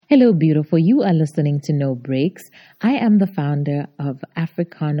Hello, beautiful. You are listening to No Breaks. I am the founder of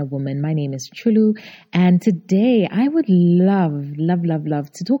Africana Woman. My name is Chulu, and today I would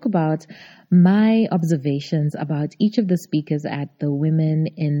love to talk about my observations about each of the speakers at the Women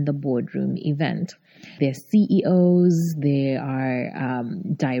in the Boardroom event. They're CEOs, they are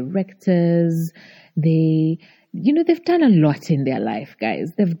directors, they've done a lot in their life,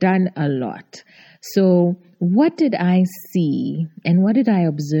 guys. They've done a lot. So what did I see and what did I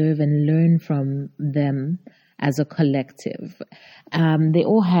observe and learn from them as a collective? They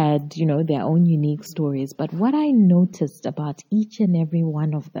all had, their own unique stories. But what I noticed about each and every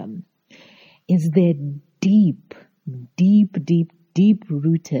one of them is their deep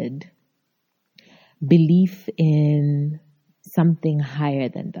rooted belief in something higher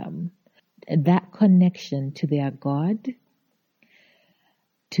than them. That connection to their God,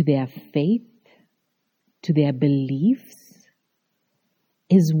 to their faith, to their beliefs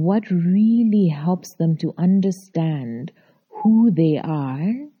is what really helps them to understand who they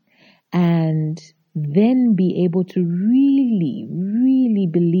are and then be able to really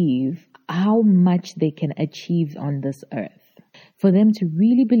believe how much they can achieve on this earth. For them to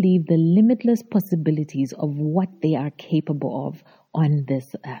really believe the limitless possibilities of what they are capable of on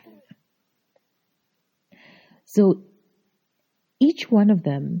this earth. So each one of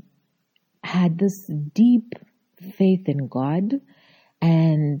them had this deep faith in God,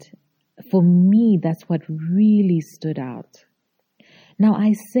 and for me, that's what really stood out. Now,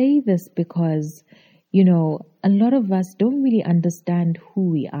 I say this because, a lot of us don't really understand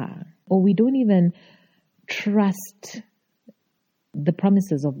who we are, or we don't even trust the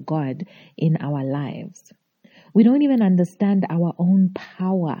promises of God in our lives. We don't even understand our own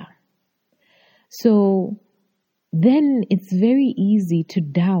power. So then it's very easy to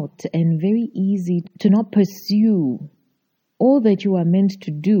doubt and very easy to not pursue all that you are meant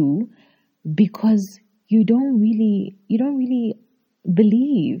to do because you don't really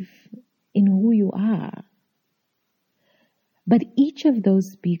believe in who you are. But each of those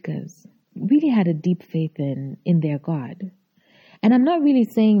speakers really had a deep faith in their God. And I'm not really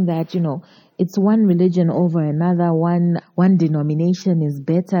saying that, it's one religion over another, one denomination is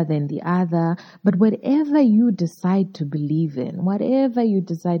better than the other. But whatever you decide to believe in,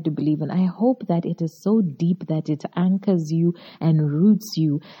 I hope that it is so deep that it anchors you and roots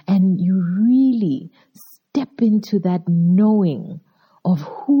you, and you really step into that knowing of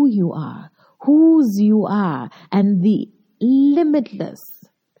who you are, whose you are, and the limitless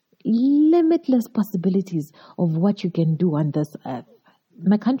possibilities of what you can do on this earth.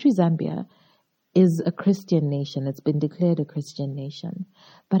 My country, Zambia, is a Christian nation. It's been declared a Christian nation.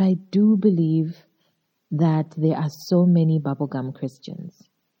 But I do believe that there are so many bubblegum Christians.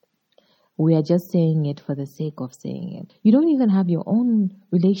 We are just saying it for the sake of saying it. You don't even have your own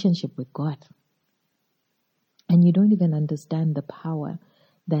relationship with God. And you don't even understand the power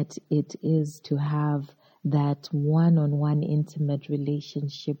that it is to have that one-on-one intimate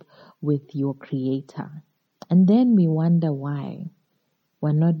relationship with your Creator. And then we wonder why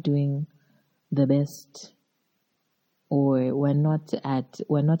we're not doing the best, or we're not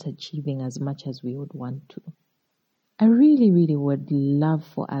achieving as much as we would want to. I really would love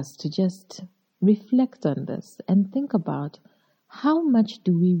for us to just reflect on this and think about how much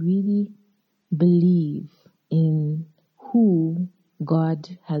do we really believe in who God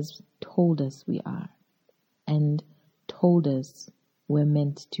has told us we are and told us we're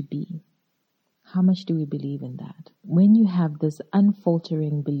meant to be. How much do we believe in that? When you have this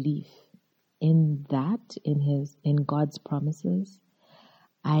unfaltering belief in that, in God's promises,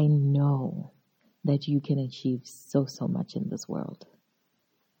 I know that you can achieve so much in this world.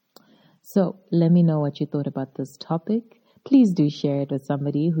 So let me know what you thought about this topic. Please do share it with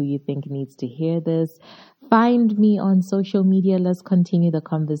somebody who you think needs to hear this. Find me on social media. Let's continue the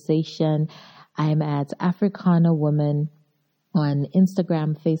conversation. I'm at Africana Woman on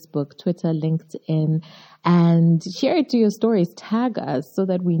Instagram, Facebook, Twitter, LinkedIn, and share it to your stories. Tag us so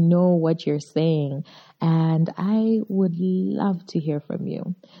that we know what you're saying. And I would love to hear from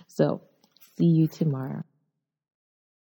you. So see you tomorrow.